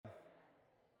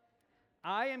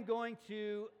I'm going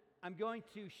to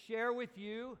share with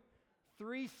you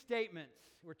 3 statements.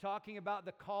 We're talking about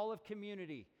the call of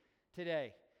community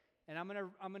today. And I'm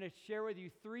going to share with you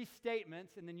 3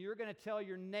 statements, and then you're going to tell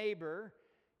your neighbor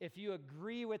if you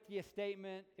agree with the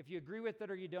statement, if you agree with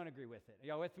it or you don't agree with it. Are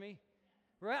y'all with me?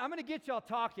 Right? I'm going to get y'all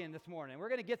talking this morning. We're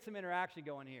going to get some interaction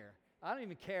going here. I don't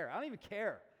even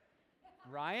care.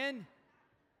 Ryan?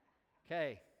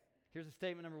 Okay, here's a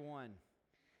statement number 1.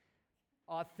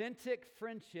 Authentic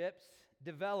friendships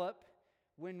develop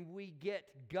when we get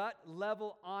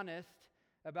gut-level honest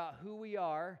about who we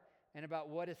are and about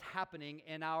what is happening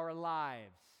in our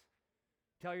lives.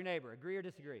 Tell your neighbor, agree or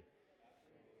disagree?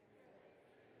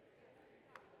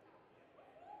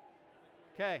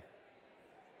 Okay.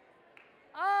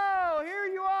 Oh, here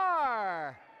you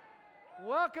are.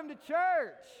 Welcome to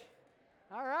church.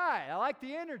 All right, I like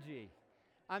the energy.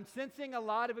 I'm sensing a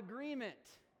lot of agreement.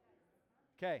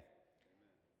 Okay.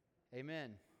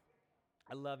 Amen.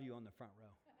 I love you on the front row.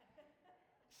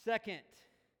 Second,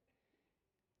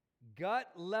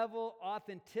 gut-level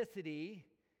authenticity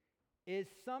is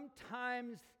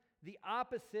sometimes the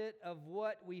opposite of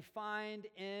what we find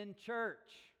in church.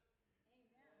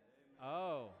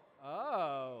 Amen.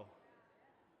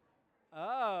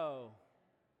 Oh.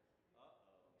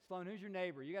 Sloan, who's your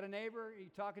neighbor? You got a neighbor? Are you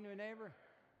talking to a neighbor?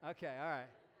 Okay, all right.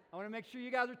 I want to make sure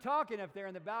you guys are talking up there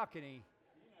in the balcony.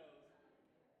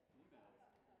 He knows.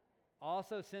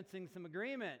 Also sensing some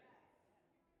agreement.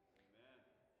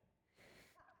 Amen.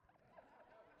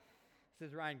 This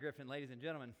is Ryan Griffin, ladies and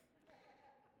gentlemen.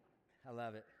 I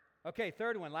love it. Okay,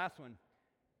 third one, last one.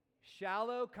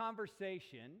 Shallow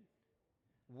conversation,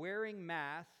 wearing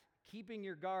masks, keeping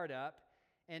your guard up,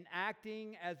 and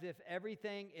acting as if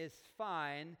everything is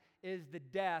fine is the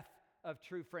death of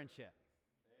true friendship.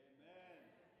 Amen.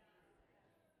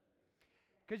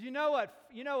 Because you know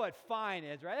what fine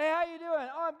is, right? Hey, how you doing?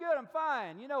 Oh, I'm good. I'm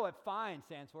fine. You know what fine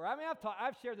stands for. I mean,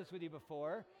 I've shared this with you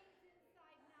before.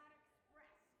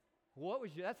 What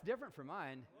was your? That's different from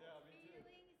mine. Yeah, me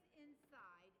too. Feelings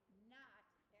inside, not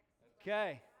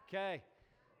expressed. Okay.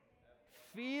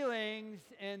 Feelings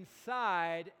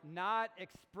inside, not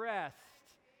expressed.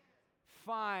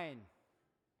 Fine.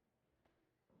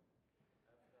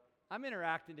 I'm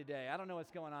interacting today. I don't know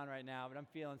what's going on right now, but I'm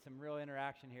feeling some real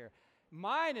interaction here.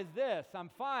 Mine is this.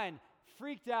 I'm fine.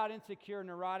 Freaked out, insecure,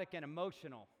 neurotic, and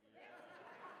emotional.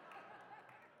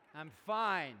 I'm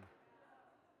fine.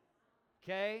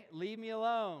 Okay? Leave me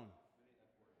alone.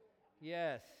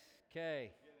 Yes.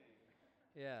 Okay.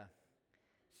 Yeah.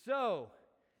 So,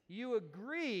 you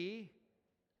agree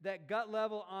that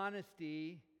gut-level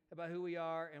honesty about who we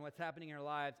are and what's happening in our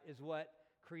lives is what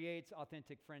creates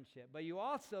authentic friendship. But you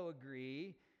also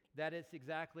agree that it's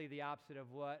exactly the opposite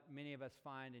of what many of us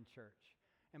find in church.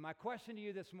 And my question to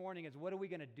you this morning is, what are we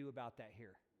going to do about that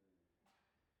here?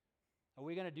 Are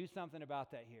we going to do something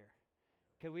about that here?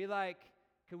 Could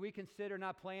we consider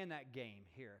not playing that game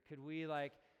here? Could we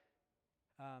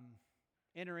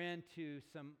enter into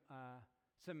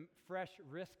some fresh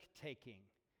risk-taking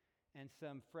and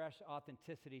some fresh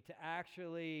authenticity to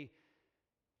actually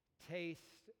taste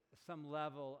some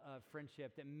level of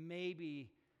friendship that maybe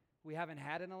we haven't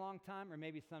had in a long time, or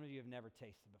maybe some of you have never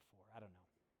tasted before. I don't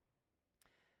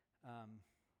know.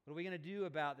 What are we going to do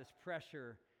about this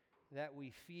pressure that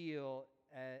we feel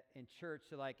in church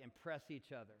to impress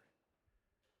each other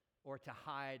or to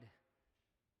hide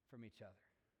from each other?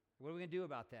 What are we going to do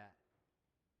about that?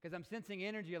 Because I'm sensing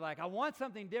energy I want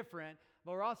something different,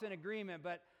 but we're also in agreement,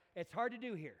 but it's hard to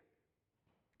do here.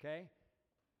 Okay?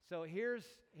 So here's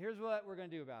what we're going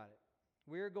to do about it.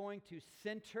 We're going to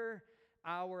center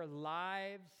our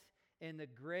lives in the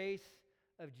grace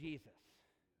of Jesus.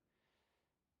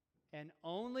 And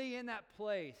only in that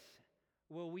place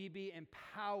will we be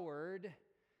empowered,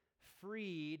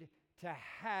 freed to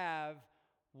have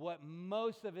what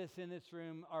most of us in this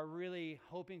room are really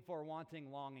hoping for,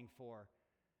 wanting, longing for,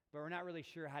 but we're not really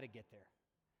sure how to get there.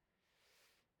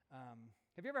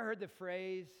 Have you ever heard the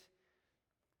phrase,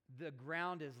 the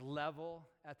ground is level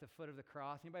at the foot of the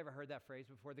cross? Anybody ever heard that phrase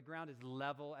before? The ground is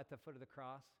level at the foot of the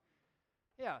cross?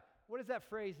 Yeah, what does that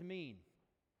phrase mean?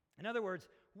 In other words,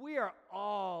 we are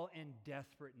all in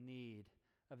desperate need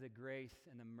of the grace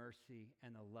and the mercy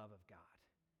and the love of God.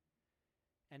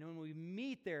 And when we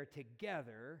meet there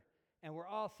together, and we're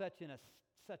all such a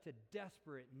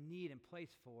desperate need and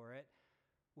place for it,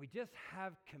 we just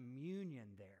have communion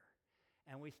there.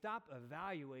 And we stop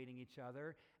evaluating each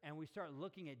other, and we start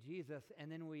looking at Jesus,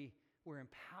 and then we're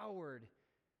empowered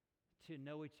to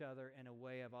know each other in a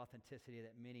way of authenticity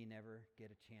that many never get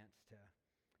a chance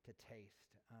to taste.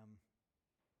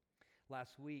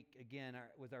 last week, again,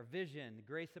 with our vision,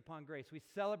 grace upon grace. We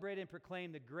celebrate and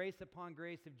proclaim the grace upon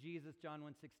grace of Jesus, John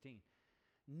 1:16.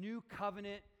 New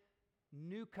covenant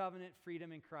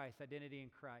freedom in Christ, identity in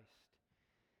Christ.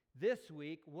 This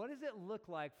week, what does it look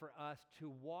like for us to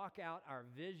walk out our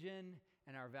vision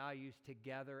and our values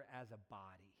together as a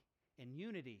body, in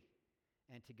unity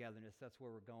and togetherness? That's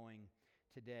where we're going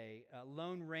today.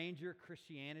 Lone Ranger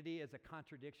Christianity is a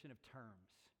contradiction of terms.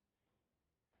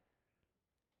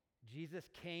 Jesus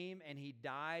came and he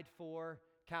died for,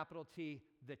 capital T,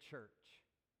 the church.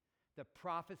 The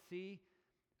prophecy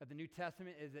of the New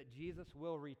Testament is that Jesus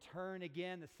will return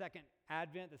again, the second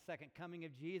advent, the second coming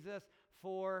of Jesus,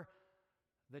 for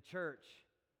the church,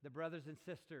 the brothers and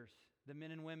sisters, the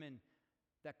men and women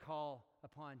that call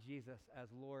upon Jesus as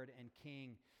Lord and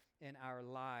King in our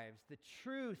lives. The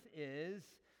truth is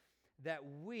that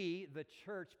we, the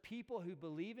church, people who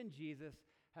believe in Jesus,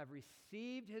 have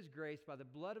received his grace by the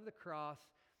blood of the cross,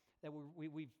 that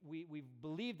we've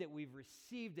believed that we've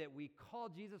received it. We call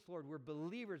Jesus Lord. We're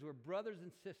believers. We're brothers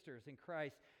and sisters in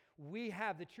Christ.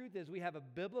 The truth is, we have a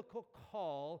biblical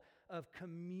call of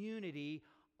community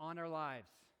on our lives.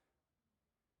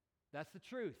 That's the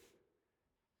truth.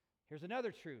 Here's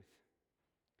another truth.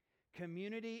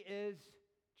 Community is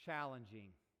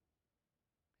challenging.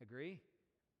 Agree?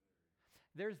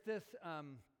 There's this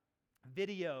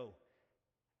video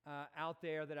out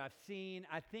there that I've seen.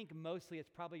 I think mostly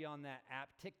it's probably on that app,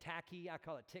 Tic-Tacky. I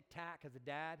call it Tic-Tac as a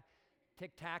dad.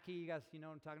 Tic-Tacky, you guys, you know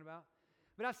what I'm talking about?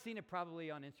 But I've seen it probably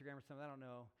on Instagram or something, I don't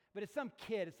know. But it's some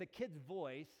kid, it's a kid's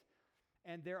voice,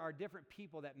 and there are different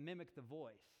people that mimic the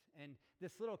voice. And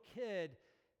this little kid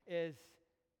is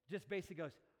just basically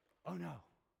goes, "Oh no."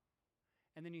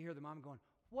 And then you hear the mom going,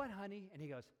 "What, honey?" And he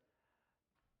goes,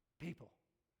 "People."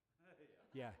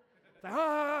 Yeah. It's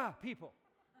like, people.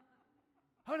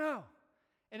 Oh no.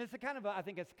 And it's I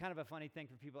think it's kind of a funny thing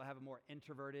for people that have a more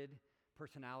introverted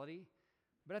personality.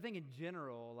 But I think in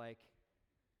general, like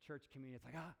church community, it's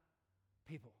like,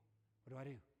 people. What do I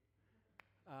do?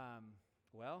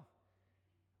 Well,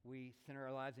 we center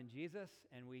our lives in Jesus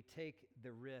and we take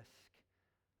the risk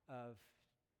of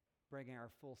bringing our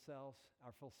full selves,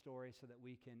 our full story, so that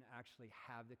we can actually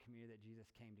have the community that Jesus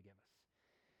came to give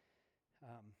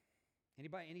us.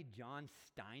 Any John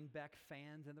Steinbeck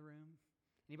fans in the room?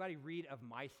 Anybody read Of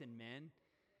Mice and Men?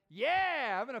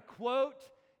 Yeah, I'm going to quote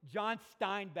John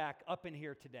Steinbeck up in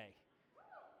here today.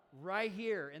 Right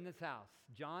here in this house.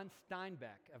 John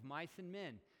Steinbeck, Of Mice and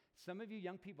Men. Some of you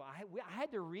young people, I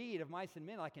had to read Of Mice and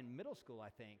Men like in middle school, I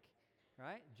think.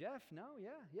 Right? Jeff? No?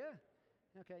 Yeah.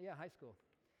 Okay, yeah, high school.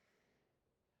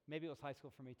 Maybe it was high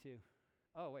school for me too.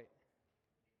 Oh, wait.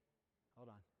 Hold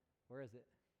on. Where is it?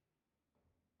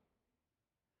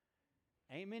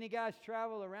 Ain't many guys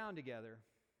travel around together.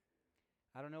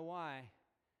 I don't know why.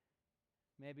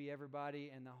 Maybe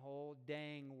everybody in the whole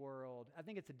dang world. I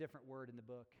think it's a different word in the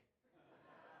book.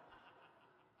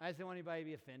 I just didn't want anybody to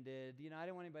be offended. I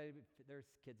didn't want anybody to be, there's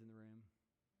kids in the room.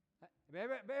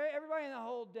 Everybody in the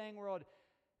whole dang world,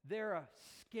 they're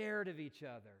scared of each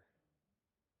other.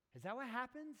 Is that what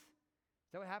happens?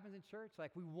 Is that what happens in church?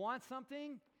 Like we want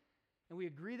something, and we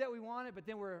agree that we want it, but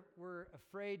then we're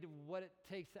afraid of what it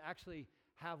takes to actually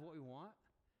have what we want,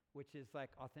 which is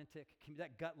like authentic,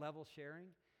 that gut level sharing.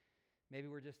 Maybe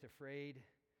we're just afraid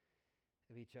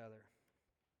of each other.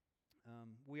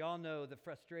 We all know the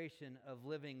frustration of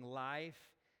living life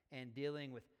and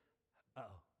dealing with,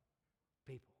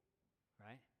 people,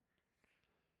 right?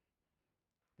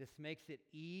 This makes it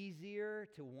easier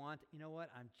to want, you know what,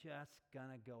 I'm just going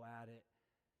to go at it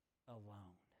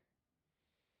alone.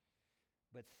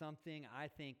 But something I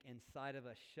think inside of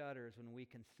us shudders when we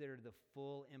consider the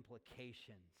full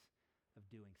implications of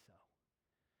doing so.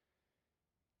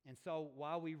 And so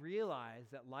while we realize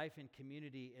that life in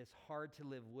community is hard to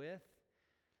live with,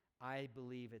 I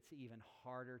believe it's even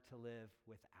harder to live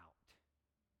without.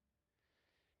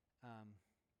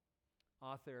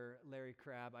 Author Larry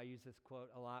Crabb, I use this quote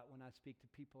a lot when I speak to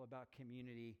people about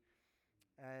community.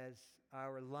 As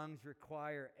our lungs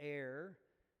require air,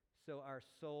 so our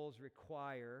souls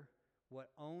require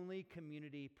what only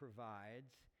community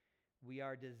provides. We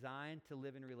are designed to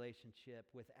live in relationship.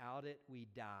 Without it, we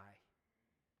die.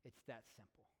 It's that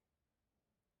simple.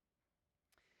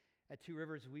 At Two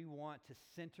Rivers, we want to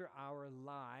center our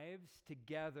lives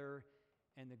together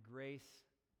in the grace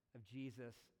of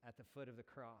Jesus at the foot of the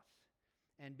cross.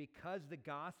 And because the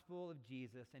gospel of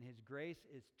Jesus and his grace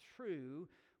is true,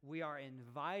 we are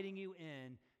inviting you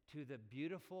in to the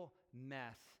beautiful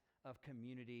mess of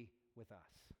community with us.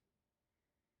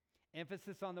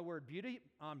 Emphasis on the word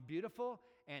beautiful,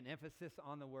 and emphasis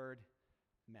on the word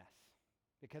mess.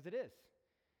 Because it is.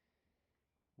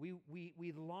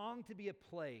 We long to be a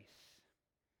place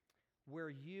where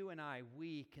you and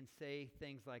we can say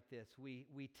things like this.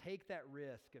 We take that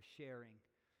risk of sharing,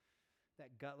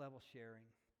 that gut level sharing.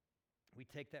 We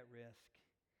take that risk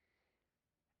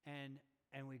and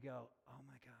we go, oh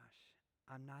my gosh,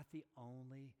 I'm not the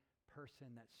only person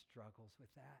that struggles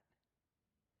with that.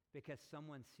 Because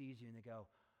someone sees you and they go,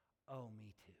 oh,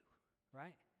 me too,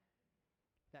 right?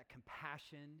 That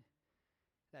compassion,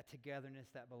 that togetherness,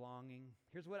 that belonging.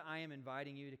 Here's what I am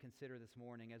inviting you to consider this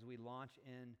morning as we launch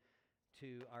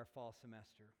into our fall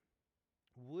semester.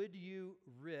 Would you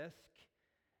risk,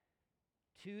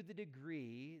 to the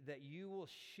degree that you will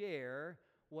share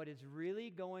what is really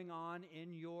going on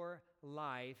in your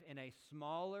life in a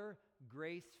smaller,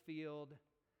 grace-filled,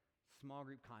 small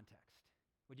group context?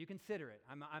 Would you consider it?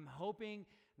 I'm hoping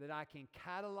that I can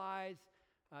catalyze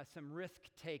some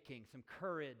risk-taking, some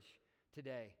courage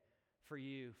today for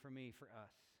you, for me, for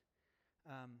us.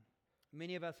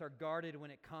 Many of us are guarded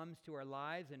when it comes to our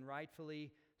lives, and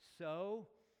rightfully so.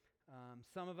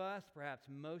 Some of us, perhaps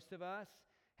most of us,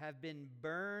 have been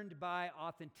burned by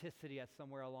authenticity at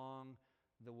somewhere along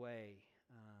the way.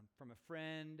 From a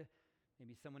friend,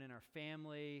 maybe someone in our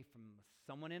family, from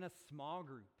someone in a small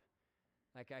group.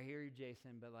 Like, I hear you,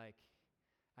 Jason, but like,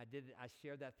 I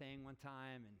shared that thing one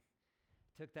time and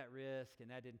took that risk,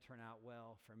 and that didn't turn out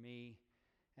well for me.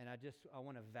 And I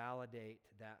want to validate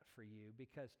that for you,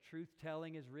 because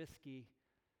truth-telling is risky.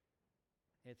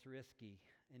 It's risky.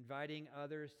 Inviting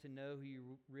others to know who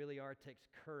you really are takes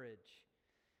courage.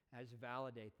 I just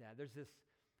validate that. There's this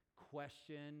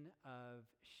question of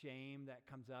shame that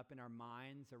comes up in our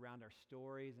minds around our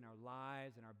stories and our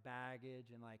lives and our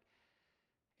baggage, and like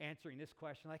answering this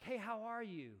question, like, hey, how are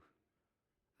you?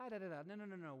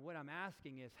 No. What I'm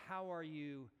asking is, how are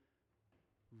you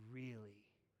really?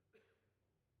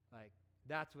 Like,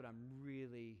 that's what I'm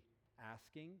really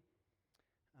asking.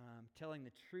 Telling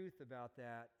the truth about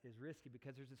that is risky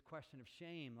because there's this question of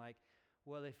shame. Like,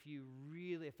 well,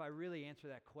 if I really answer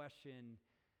that question,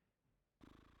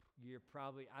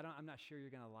 I'm not sure you're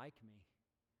going to like me.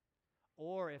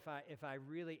 Or if I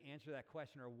really answer that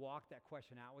question or walk that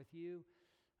question out with you,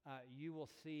 you will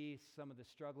see some of the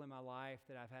struggle in my life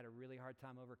that I've had a really hard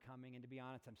time overcoming. And to be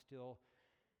honest, I'm still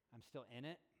in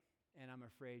it, and I'm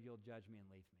afraid you'll judge me and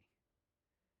leave me.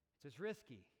 So it's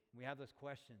risky. We have those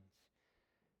questions.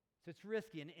 So it's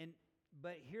risky,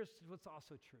 but here's what's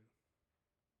also true.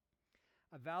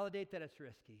 I validate that it's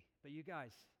risky, but you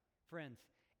guys, friends,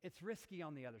 it's risky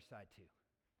on the other side too.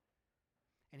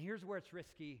 And here's where it's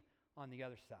risky on the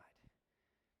other side.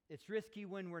 It's risky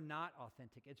when we're not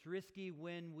authentic. It's risky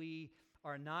when we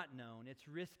are not known. It's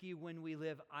risky when we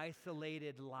live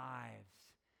isolated lives.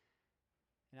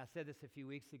 And I said this a few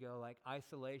weeks ago, like,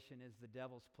 isolation is the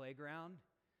devil's playground,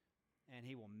 and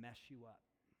he will mess you up.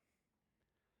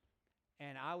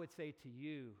 And I would say to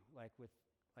you, like, with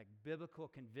like biblical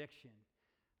conviction,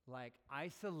 like,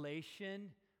 isolation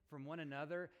from one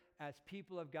another as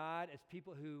people of God, as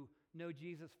people who know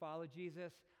Jesus, follow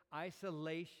Jesus,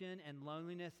 isolation and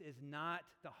loneliness is not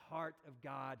the heart of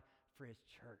God for his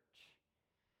church.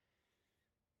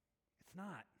 It's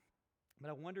not. But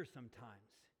I wonder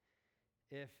sometimes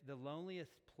if the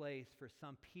loneliest place for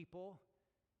some people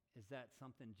is that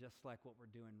something just like what we're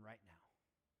doing right now.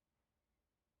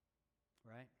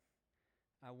 Right?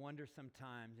 I wonder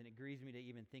sometimes, and it grieves me to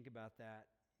even think about that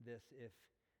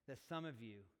some of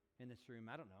you in this room,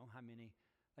 I don't know how many,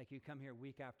 like, you come here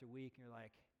week after week and you're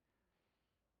like,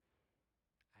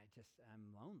 I'm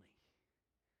lonely.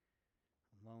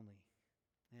 I'm lonely.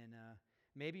 And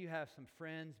maybe you have some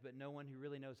friends, but no one who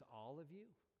really knows all of you.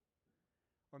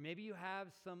 Or maybe you have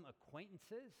some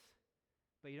acquaintances,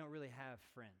 but you don't really have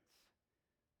friends.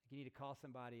 You need to call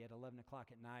somebody at 11 o'clock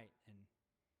at night and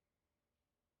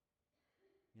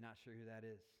you're not sure who that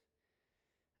is.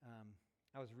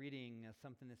 I was reading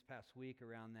something this past week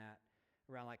around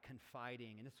like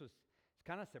confiding, and it's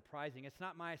kind of surprising. It's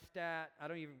not my stat. I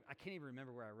can't even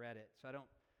remember where I read it, so I'm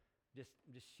just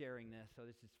sharing this. So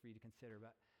this is for you to consider.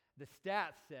 But the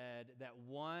stat said that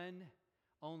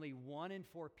only 1 in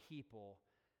 4 people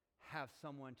have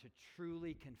someone to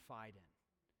truly confide in,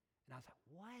 and I was like,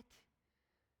 what?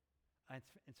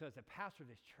 And so as a pastor of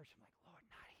this church, I'm like, Lord,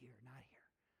 not here.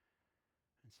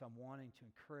 And so I'm wanting to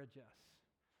encourage us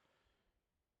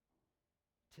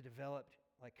to develop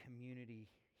like community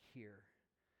here.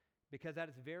 Because at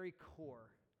its very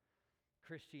core,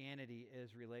 Christianity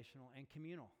is relational and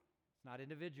communal. It's not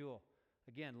individual.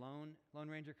 Again, Lone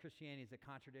Ranger Christianity is a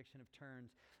contradiction of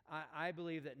terms. I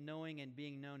believe that knowing and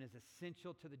being known is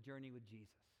essential to the journey with Jesus.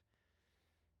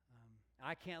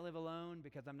 I can't live alone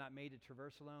because I'm not made to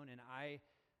traverse alone, and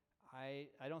I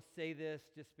don't say this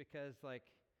just because, like,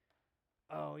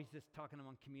 oh, he's just talking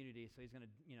among community, so he's going to,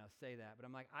 say that. But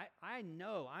I'm like, I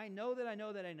know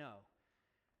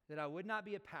that I would not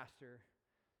be a pastor,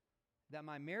 that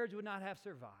my marriage would not have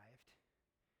survived.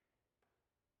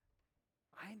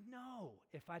 I know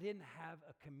if I didn't have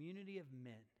a community of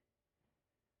men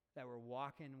that were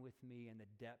walking with me in the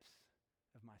depths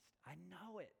of my, I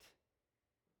know it.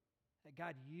 That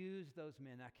God used those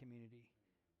men, that community,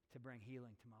 to bring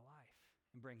healing to my life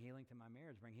and bring healing to my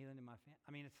marriage, bring healing to my family.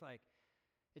 I mean, it's like,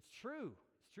 it's true.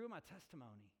 It's true of my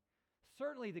testimony.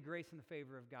 Certainly the grace and the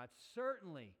favor of God,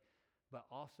 certainly, but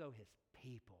also his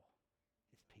people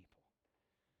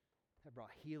have brought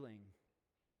healing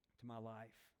to my life.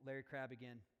 Larry Crabb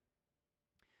again.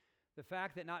 The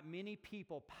fact that not many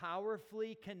people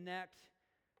powerfully connect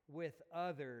with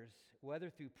others, whether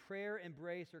through prayer,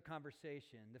 embrace, or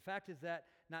conversation. The fact is that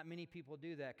not many people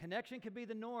do that. Connection could be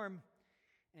the norm.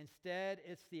 Instead,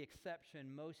 it's the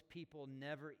exception. Most people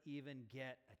never even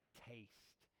get a taste.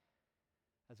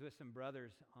 I was with some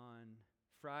brothers on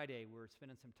Friday. We're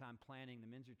spending some time planning the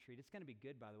men's retreat. It's going to be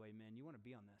good, by the way, men. You want to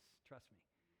be on this. Trust me.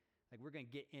 Like, we're going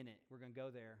to get in it. We're going to go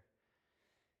there.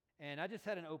 And I just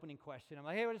had an opening question. I'm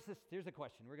like, hey, what is this? Here's a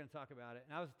question. We're going to talk about it.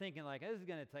 And I was thinking, like, this is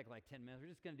going to take like 10 minutes.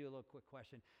 We're just going to do a little quick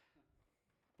question.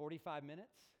 45 minutes?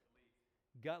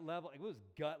 Gut level. It was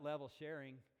gut level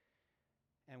sharing.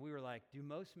 And we were like, do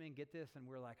most men get this? And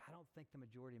we're like, I don't think the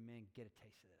majority of men get a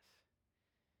taste of this.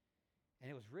 And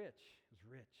it was rich. It was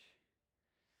rich.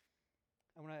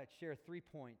 I want to share 3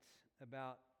 points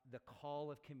about the call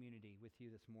of community with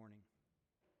you this morning.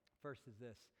 First is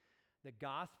this. The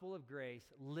gospel of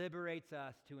grace liberates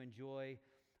us to enjoy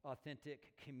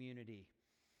authentic community.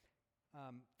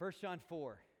 1 John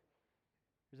 4,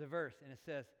 there's a verse, and it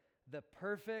says, the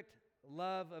perfect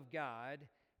love of God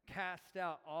casts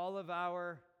out all of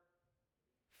our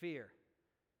fear.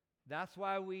 That's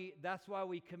why we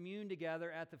commune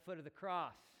together at the foot of the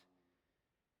cross.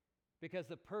 Because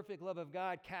the perfect love of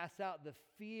God casts out the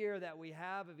fear that we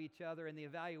have of each other and the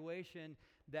evaluation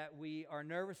that we are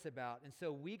nervous about. And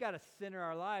so we got to center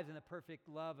our lives in the perfect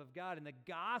love of God. And the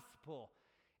gospel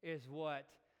is what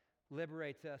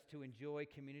liberates us to enjoy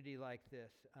community like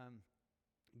this.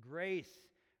 Grace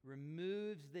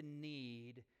removes the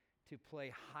need to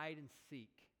play hide and seek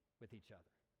with each other.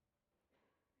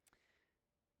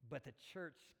 But the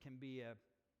church can be a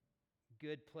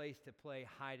good place to play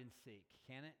hide and seek,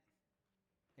 can it?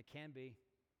 It can be.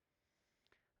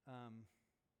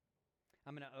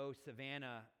 I'm going to owe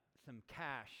Savannah some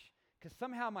cash because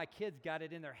somehow my kids got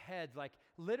it in their heads, like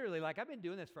literally, like I've been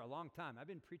doing this for a long time. I've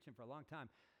been preaching for a long time.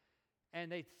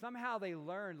 And they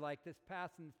learned like this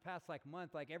past like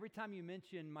month, like every time you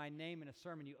mention my name in a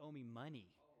sermon, you owe me money.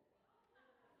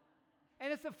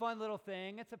 And it's a fun little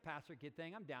thing. It's a pastor kid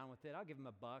thing. I'm down with it. I'll give them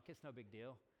 $1. It's no big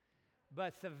deal.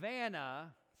 But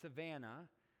Savannah,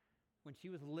 when she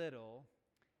was little,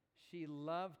 she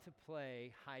loved to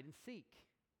play hide and seek.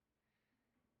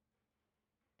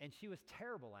 And she was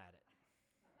terrible at it.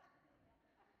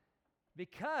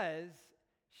 Because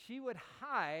she would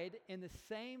hide in the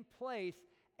same place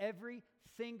every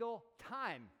single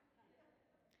time.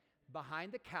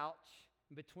 Behind the couch,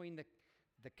 between the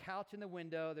couch and the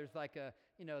window, there's like the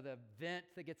vent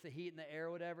that gets the heat and the air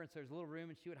or whatever, and so there's a little room,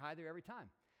 and she would hide there every time.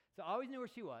 So I always knew where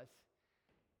she was.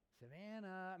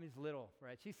 Savannah, it's little,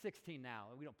 right? She's 16 now.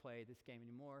 We don't play this game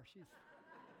anymore.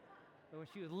 But when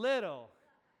she was little,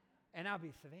 and I'll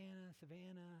be,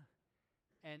 Savannah.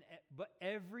 But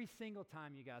every single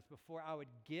time, you guys, before I would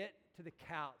get to the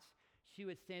couch, she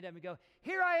would stand up and go,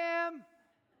 here I am.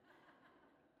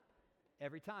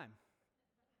 Every time.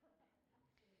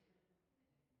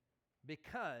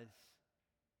 Because,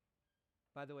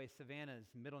 by the way, Savannah's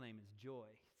middle name is Joy,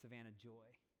 Savannah Joy.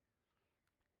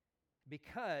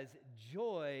 Because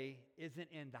joy isn't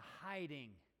in the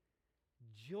hiding.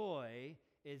 Joy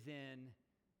is in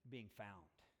being found.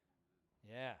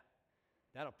 Yeah,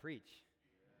 that'll preach.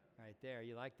 Right there,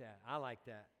 you like that? I like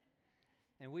that.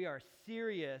 And we are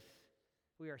serious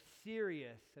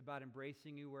about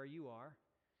embracing you where you are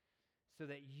so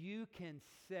that you can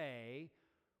say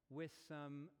with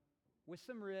some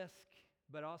risk,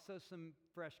 but also some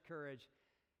fresh courage,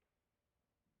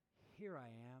 here I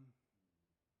am.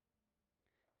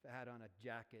 If I had on a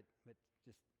jacket, but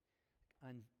just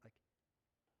I'm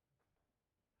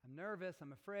nervous,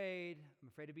 I'm afraid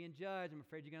of being judged, I'm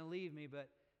afraid you're going to leave me, but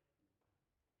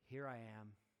here I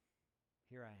am.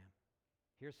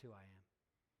 Here's who I am.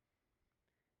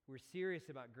 We're serious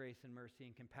about grace and mercy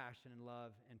and compassion and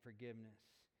love and forgiveness.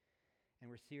 And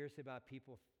we're serious about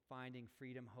people finding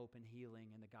freedom, hope, and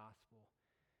healing in the gospel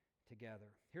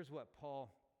together. Here's what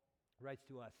Paul writes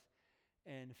to us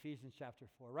in Ephesians chapter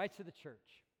 4, writes to the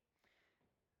church.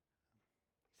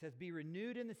 He says, be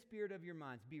renewed in the spirit of your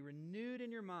minds. Be renewed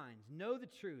in your minds. Know the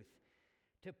truth.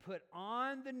 To put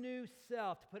on the new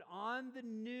self, to put on the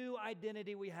new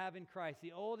identity we have in Christ.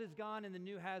 The old is gone and the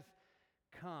new has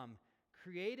come.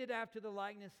 Created after the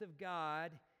likeness of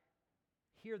God,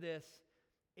 hear this,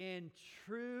 in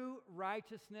true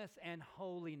righteousness and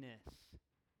holiness.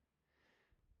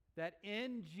 That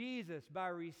in Jesus, by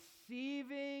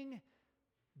receiving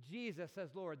Jesus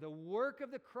as Lord, the work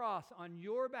of the cross on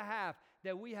your behalf,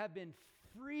 that we have been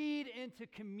freed into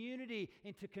community,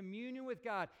 into communion with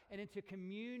God, and into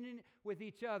communion with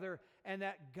each other, and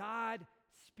that God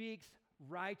speaks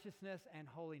righteousness and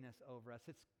holiness over us.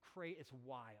 It's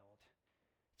wild.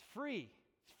 It's free.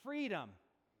 It's freedom.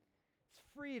 It's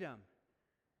freedom.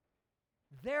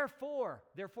 Therefore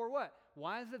what?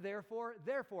 Why is it therefore?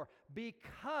 Therefore,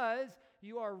 because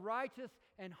you are righteous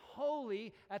and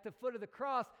holy at the foot of the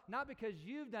cross, not because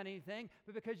you've done anything,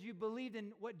 but because you believed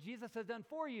in what Jesus has done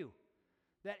for you.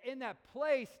 That in that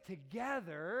place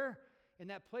together,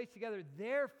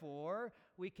 therefore,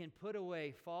 we can put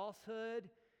away falsehood.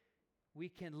 We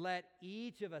can let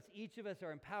each of us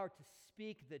are empowered to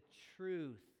speak the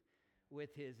truth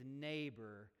with his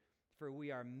neighbor, for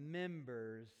we are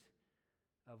members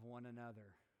of one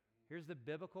another. Here's the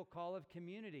biblical call of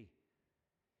community.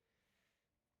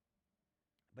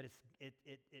 But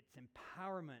it's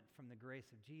empowerment from the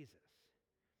grace of Jesus.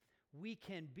 We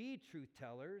can be truth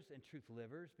tellers and truth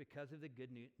livers because of the good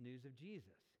news of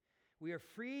Jesus. We are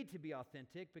freed to be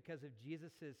authentic because of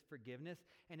Jesus' forgiveness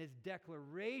and his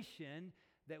declaration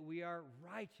that we are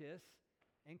righteous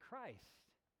in Christ.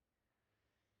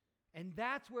 And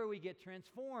that's where we get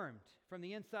transformed from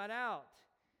the inside out.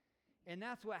 And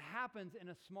that's what happens in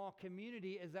a small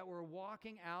community, is that we're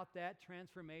walking out that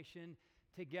transformation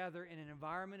together in an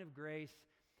environment of grace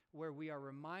where we are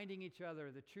reminding each other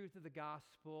of the truth of the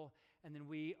gospel, and then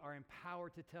we are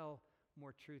empowered to tell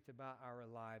more truth about our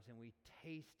lives, and we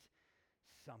taste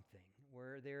something.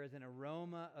 Where there is an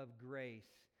aroma of grace,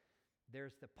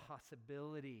 there's the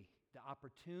possibility, the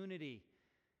opportunity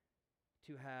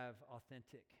to have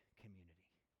authentic community.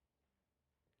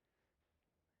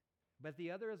 But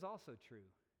the other is also true.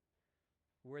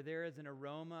 Where there is an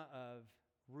aroma of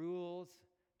rules,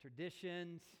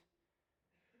 traditions,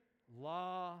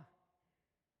 law,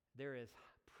 there is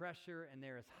pressure and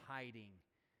there is hiding.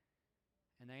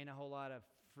 And there ain't a whole lot of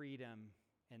freedom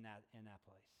in that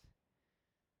place.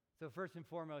 So first and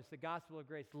foremost, the gospel of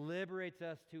grace liberates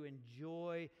us to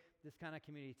enjoy this kind of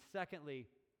community. Secondly,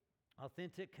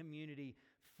 authentic community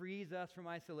frees us from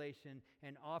isolation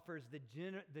and offers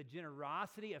the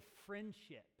generosity of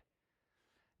friendship.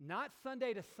 Not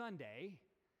Sunday to Sunday,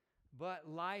 but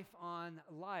life on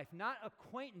life. Not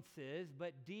acquaintances,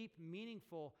 but deep,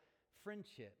 meaningful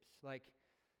friendships. Like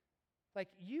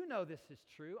you know this is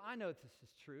true. I know this is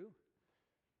true.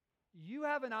 You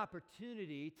have an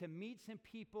opportunity to meet some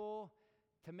people,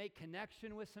 to make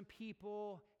connection with some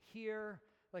people here.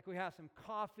 Like we have some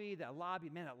coffee, that lobby.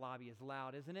 Man, that lobby is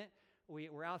loud, isn't it?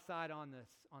 We're outside on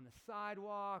the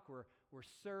sidewalk. We're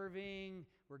serving.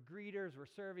 We're greeters. We're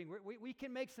serving. We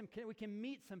can meet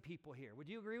some people here. Would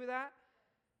you agree with that?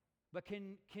 But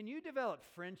can you develop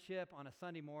friendship on a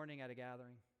Sunday morning at a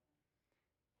gathering?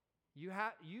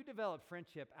 You develop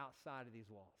friendship outside of these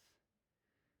walls,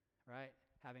 right?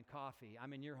 Having coffee.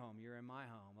 I'm in your home. You're in my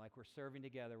home. Like we're serving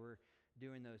together. We're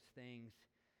doing those things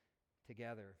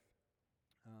together.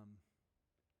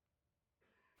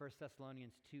 1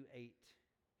 Thessalonians 2:8.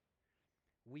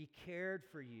 We cared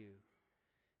for you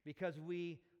because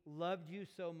we loved you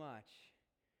so much.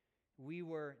 We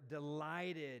were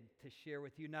delighted to share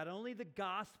with you not only the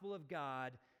gospel of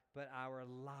God, but our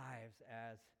lives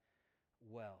as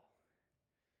well.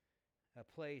 A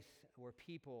place where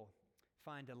people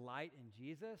find delight in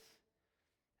Jesus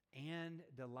and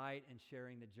delight in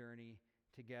sharing the journey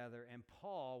together. And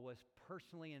Paul was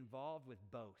personally involved with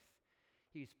both.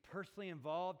 He's personally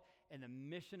involved in the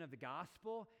mission of the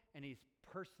gospel, and he's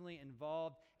personally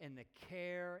involved in the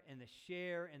care and the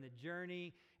share and the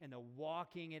journey and the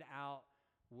walking it out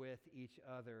with each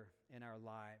other in our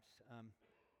lives.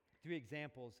 3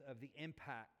 examples of the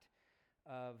impact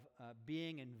of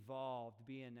being involved,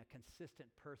 being a consistent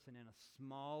person in a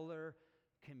smaller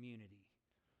community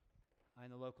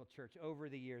in the local church over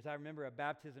the years. I remember a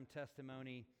baptism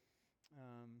testimony,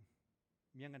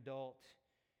 young adult,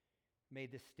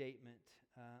 made this statement.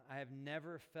 I have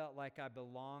never felt like I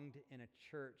belonged in a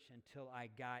church until I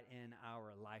got in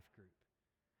our life group.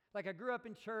 Like I grew up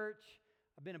in church.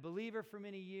 I've been a believer for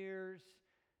many years.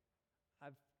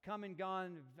 I've come and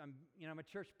gone. I'm a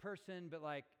church person, but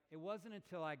like it wasn't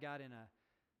until I got in a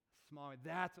smaller,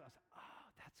 that's what I was like, oh,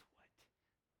 that's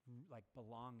what like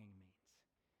belonging means.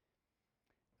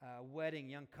 Wedding,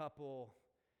 young couple,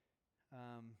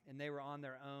 and they were on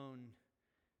their own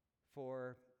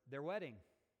for their wedding.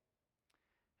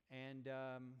 And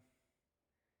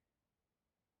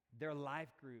their life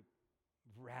group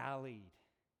rallied,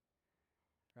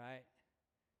 right?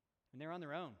 And they're on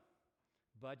their own.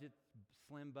 Budget,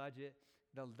 slim budget.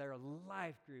 Their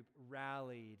life group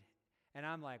rallied. And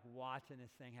I'm like watching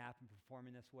this thing happen,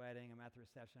 performing this wedding. I'm at the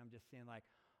reception. I'm just seeing like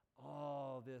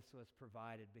all this was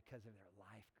provided because of their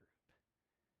life group.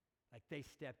 Like they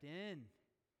stepped in.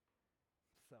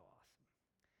 So awesome.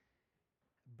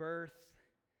 Birth,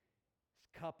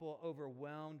 couple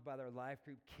overwhelmed by their life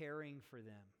group caring for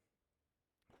them.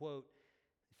 Quote,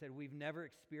 he said, we've never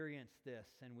experienced this,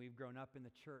 and we've grown up in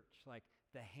the church, like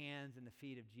the hands and the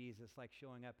feet of Jesus, like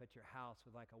showing up at your house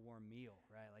with like a warm meal,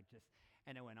 right? Like just,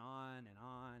 and it went on and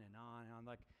on and on and on.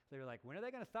 Like they were like, when are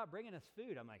they going to stop bringing us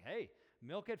food? I'm like, hey,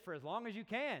 milk it for as long as you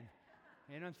can.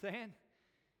 You know what I'm saying?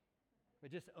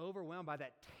 But just overwhelmed by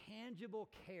that tangible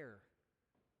care,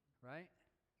 right?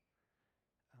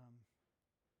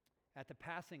 At the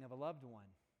passing of a loved one.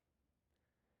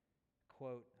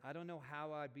 Quote, I don't know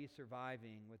how I'd be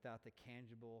surviving without the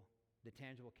tangible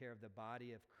care of the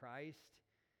body of Christ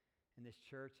in this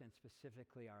church and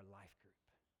specifically our life group.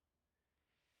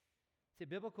 It's a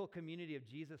biblical community of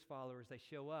Jesus followers. They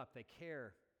show up, they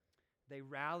care, they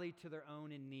rally to their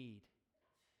own in need.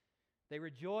 They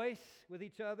rejoice with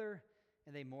each other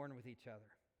and they mourn with each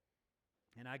other.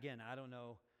 And again, I don't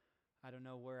know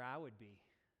where I would be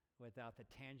without the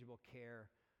tangible care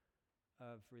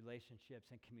of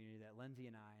relationships and community that Lindsay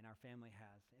and I and our family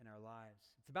has in our lives.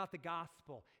 It's about the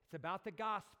gospel. It's about the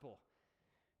gospel.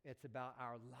 It's about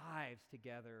our lives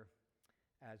together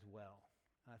as well.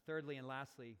 Thirdly and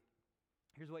lastly,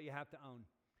 here's what you have to own.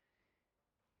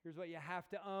 Here's what you have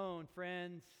to own,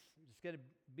 friends. I'm just going to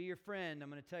be your friend. I'm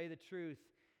going to tell you the truth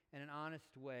in an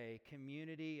honest way.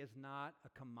 Community is not a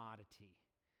commodity.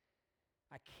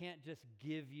 I can't just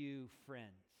give you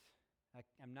friends.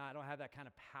 I don't have that kind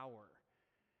of power.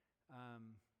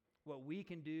 What we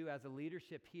can do as a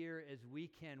leadership here is we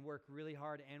can work really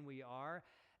hard, and we are,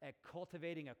 at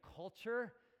cultivating a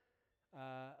culture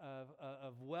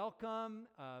of welcome,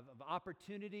 of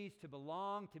opportunities to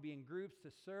belong, to be in groups, to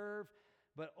serve.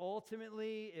 But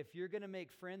ultimately, if you're going to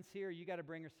make friends here, you got to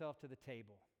bring yourself to the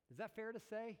table. Is that fair to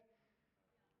say?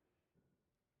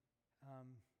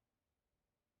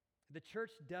 The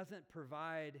church doesn't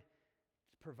provide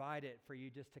it for you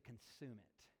just to consume it.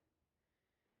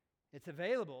 It's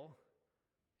available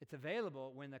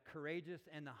when the courageous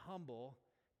and the humble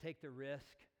take the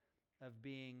risk of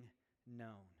being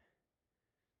known.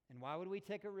 And why would we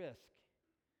take a risk?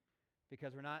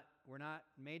 Because we're not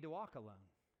made to walk alone.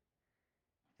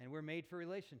 And we're made for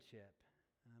relationship.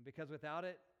 Because without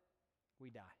it, we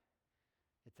die.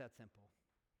 It's that simple.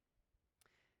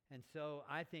 And so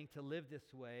I think to live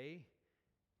this way,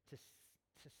 to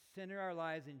center our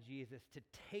lives in Jesus, to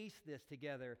taste this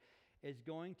together, is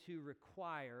going to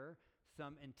require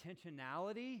some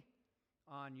intentionality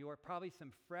on your, probably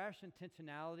some fresh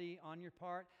intentionality on your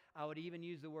part. I would even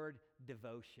use the word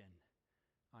devotion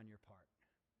on your part.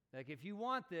 Like if you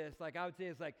want this, like I would say,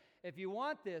 it's like, if you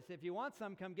want this, if you want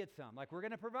some, come get some. Like we're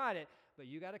going to provide it, but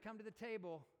you got to come to the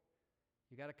table.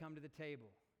 You got to come to the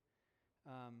table.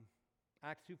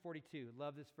 Acts 2:42,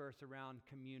 love this verse around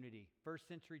community. First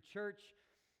century church,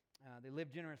 they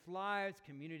lived generous lives.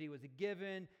 Community was a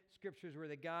given. Scriptures were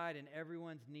the guide, and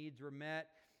everyone's needs were met.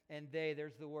 And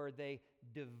there's the word, they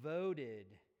devoted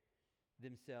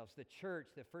themselves. The church,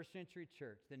 the first century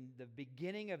church, the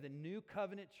beginning of the new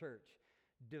covenant church,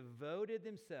 devoted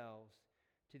themselves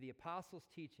to the apostles'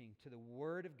 teaching, to the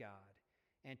word of God,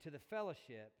 and to the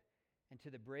fellowship, and to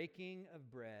the breaking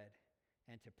of bread,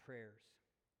 and to prayers.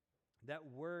 That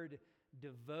word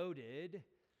devoted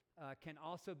can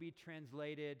also be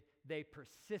translated, they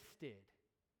persisted.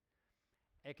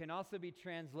 It can also be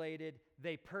translated,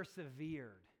 they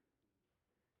persevered.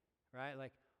 Right?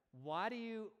 Like, why do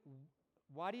you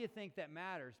think that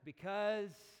matters?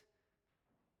 Because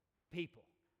people.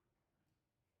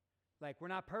 Like, we're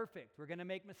not perfect. We're going to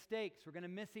make mistakes. We're going to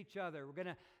miss each other. We're going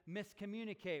to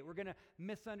miscommunicate. We're going to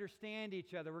misunderstand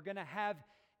each other. We're going to have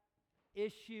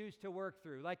issues to work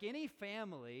through. Like any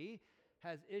family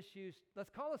has issues. Let's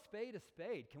call a spade a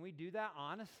spade. Can we do that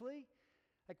honestly?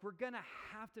 Like we're going to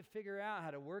have to figure out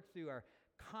how to work through our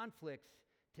conflicts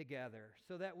together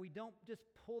so that we don't just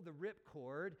pull the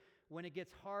ripcord when it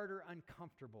gets hard or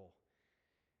uncomfortable.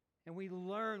 And we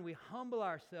humble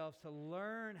ourselves to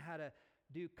learn how to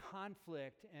do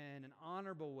conflict in an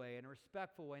honorable way, in a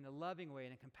respectful way, in a loving way,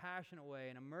 in a compassionate way,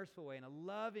 in a merciful way, in a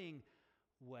loving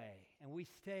way. And we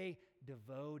stay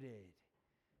devoted,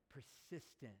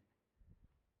 persistent,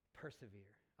 persevere.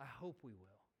 I hope we will.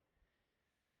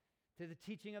 To the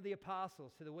teaching of the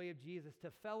apostles, to the way of Jesus,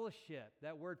 to fellowship.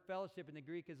 That word fellowship in the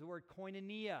Greek is the word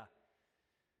koinonia.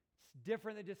 It's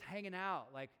different than just hanging out.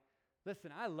 Like,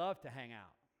 listen, I love to hang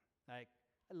out. Like,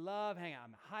 I love hanging out.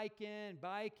 I'm hiking,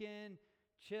 biking,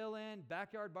 chilling,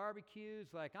 backyard barbecues.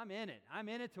 Like, I'm in it. I'm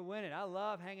in it to win it. I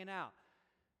love hanging out.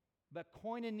 But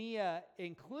koinonia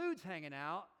includes hanging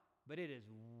out, but it is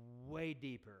way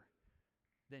deeper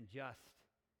than just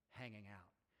hanging out.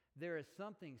 There is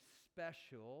something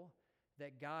special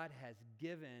that God has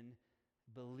given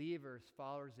believers,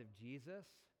 followers of Jesus,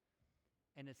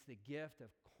 and it's the gift of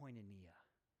koinonia,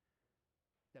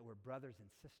 that we're brothers and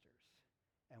sisters,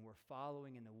 and we're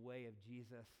following in the way of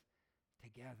Jesus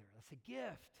together. That's a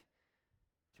gift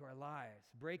to our lives.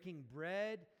 Breaking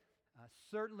bread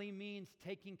certainly means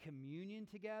taking communion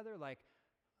together. Like,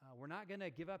 we're not going to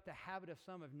give up the habit of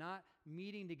some of not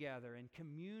meeting together and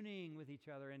communing with each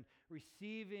other and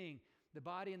receiving the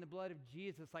body and the blood of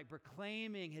Jesus, like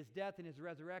proclaiming his death and his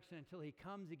resurrection until he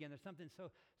comes again. There's something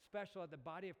so special at the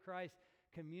body of Christ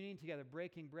communing together,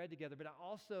 breaking bread together. But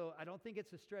I don't think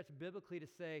it's a stretch biblically to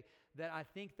say that I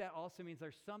think that also means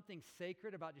there's something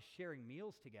sacred about just sharing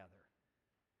meals together,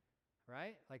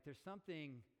 right? Like, there's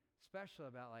something special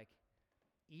about like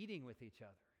eating with each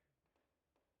other,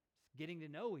 just getting to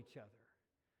know each other,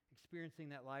 experiencing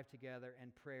that life together,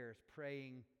 and prayers,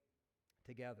 praying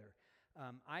together.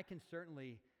 I can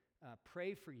certainly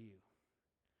pray for you,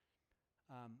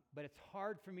 but it's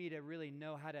hard for me to really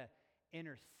know how to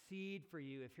intercede for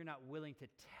you if you're not willing to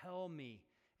tell me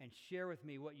and share with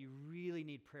me what you really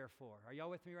need prayer for. Are y'all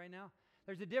with me right now?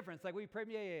 There's a difference. Like, will you pray for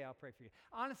me? Yeah, I'll pray for you.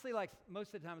 Honestly, like,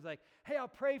 most of the time it's like, hey, I'll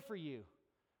pray for you,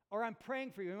 or I'm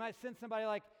praying for you. We might send somebody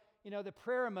like, the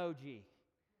prayer emoji,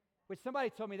 which somebody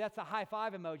told me that's a high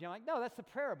five emoji. I'm like, no, that's the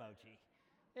prayer emoji.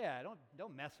 Yeah,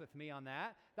 don't mess with me on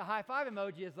that. The high five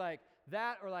emoji is like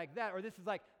that, or this is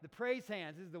like the praise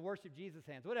hands. This is the worship Jesus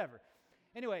hands, whatever.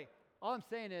 Anyway, all I'm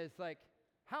saying is, like,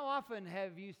 how often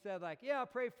have you said, like, yeah, I'll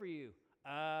pray for you?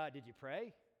 Did you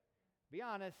pray? Be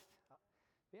honest.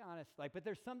 Be honest. Like, but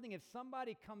there's something, if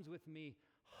somebody comes with me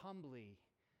humbly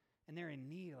and they're in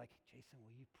need, like, Jason,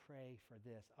 will you pray for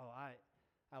this? Oh,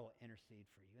 I will intercede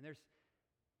for you. And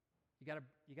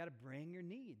you gotta bring your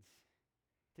needs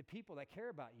to people that care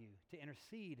about you, to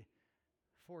intercede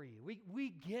for you. We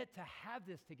get to have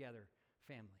this together,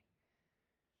 family.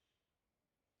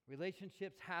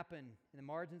 Relationships happen in the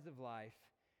margins of life.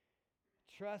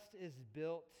 Trust is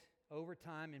built over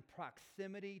time in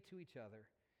proximity to each other.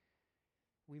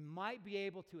 We might be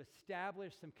able to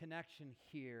establish some connection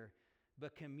here,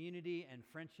 but community and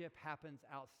friendship happens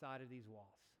outside of these walls.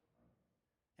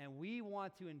 And we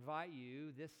want to invite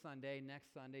you this Sunday,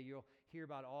 next Sunday. You'll hear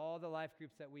about all the life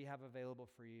groups that we have available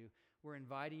for you. We're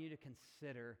inviting you to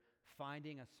consider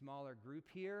finding a smaller group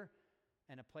here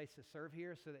and a place to serve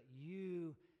here so that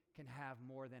you can have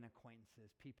more than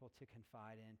acquaintances, people to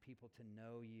confide in, people to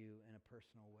know you in a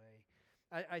personal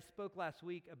way. I spoke last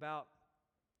week about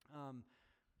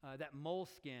that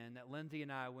moleskin that Lindsay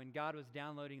and I, when God was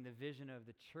downloading the vision of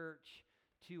the church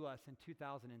to us in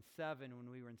 2007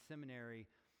 when we were in seminary,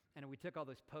 and we took all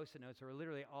those Post-it notes that were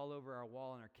literally all over our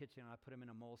wall in our kitchen, and I put them in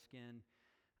a moleskin.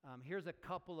 Here's a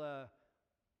couple of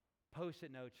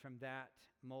Post-it notes from that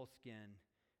moleskin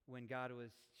when God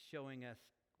was showing us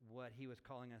what he was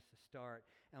calling us to start.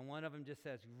 And one of them just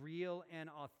says, real and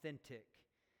authentic,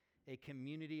 a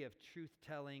community of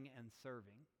truth-telling and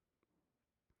serving.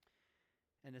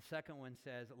 And the second one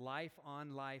says, life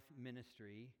on life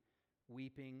ministry,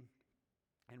 weeping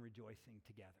and rejoicing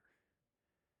together.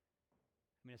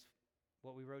 I mean, it's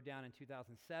what we wrote down in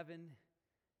 2007.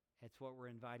 It's what we're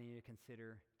inviting you to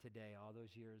consider today, all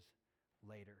those years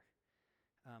later.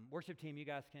 Worship team, you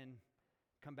guys can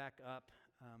come back up.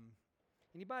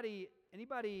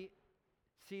 Anybody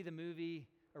see the movie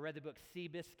or read the book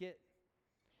Seabiscuit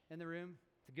in the room?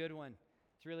 It's a good one.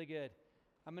 It's really good.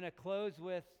 I'm going to close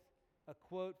with a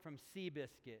quote from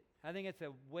Seabiscuit. I think it's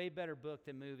a way better book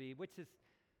than movie, which is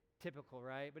typical,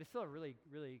 right? But it's still a really,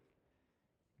 really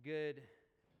good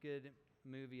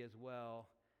movie as well,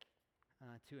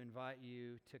 to invite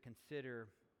you to consider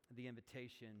the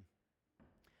invitation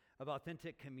of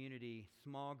authentic community,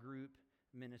 small group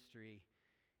ministry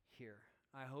here.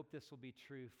 I hope this will be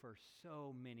true for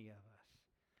so many of us.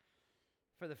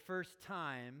 For the first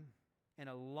time in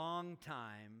a long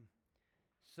time,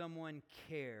 someone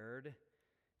cared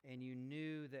and you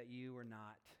knew that you were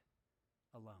not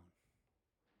alone.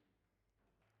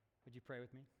 Would you pray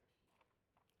with me?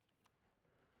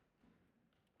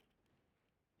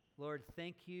 Lord,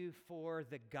 thank you for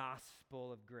the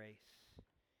gospel of grace.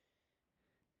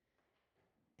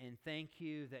 And thank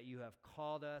you that you have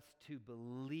called us to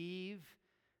believe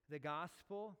the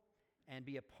gospel and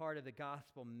be a part of the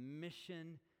gospel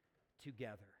mission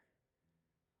together.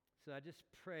 So I just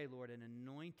pray, Lord, an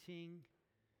anointing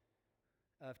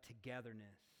of togetherness,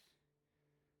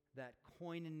 that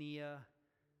koinonia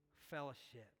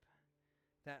fellowship,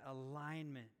 that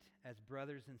alignment as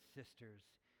brothers and sisters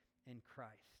in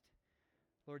Christ.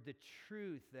 Lord, the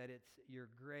truth that it's your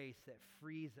grace that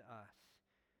frees us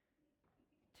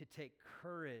to take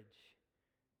courage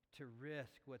to risk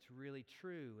what's really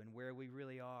true and where we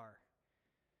really are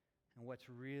and what's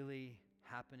really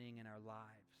happening in our lives.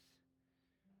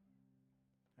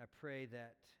 I pray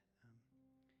that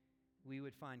we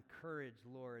would find courage,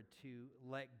 Lord, to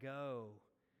let go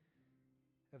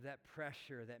of that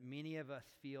pressure that many of us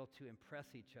feel to impress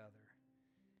each other.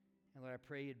 And Lord, I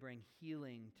pray you'd bring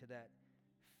healing to that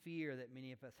fear that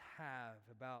many of us have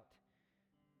about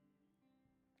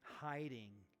hiding.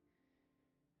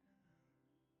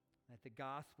 That the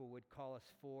gospel would call us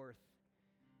forth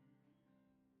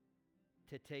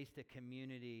to taste a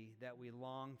community that we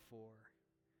long for.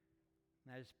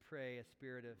 And I just pray a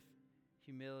spirit of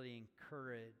humility and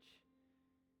courage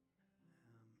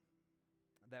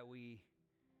that we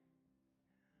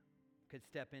could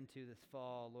step into this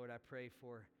fall. Lord, I pray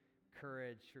for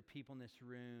courage for people in this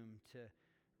room to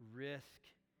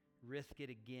risk it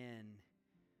again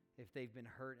if they've been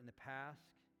hurt in the past.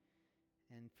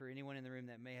 And for anyone in the room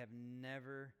that may have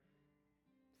never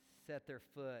set their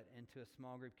foot into a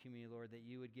small group community, Lord, that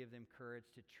you would give them courage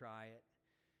to try it.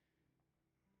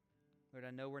 Lord,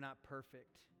 I know we're not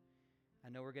perfect. I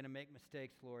know we're going to make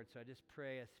mistakes, Lord, so I just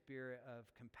pray a spirit of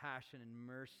compassion and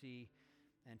mercy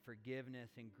and forgiveness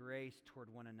and grace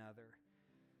toward one another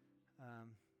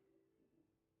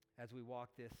as we walk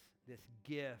this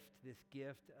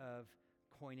gift of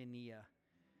koinonia.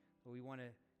 We want to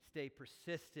stay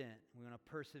persistent. We want to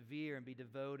persevere and be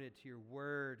devoted to your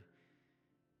word,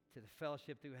 to the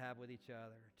fellowship that we have with each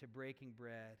other, to breaking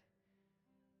bread,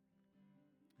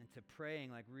 and to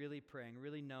praying, like really praying,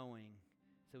 really knowing,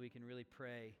 so we can really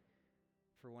pray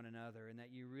for one another, and that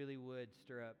you really would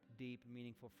stir up deep,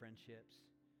 meaningful friendships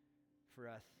for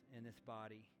us in this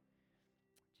body.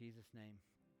 In Jesus' name,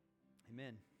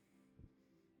 amen.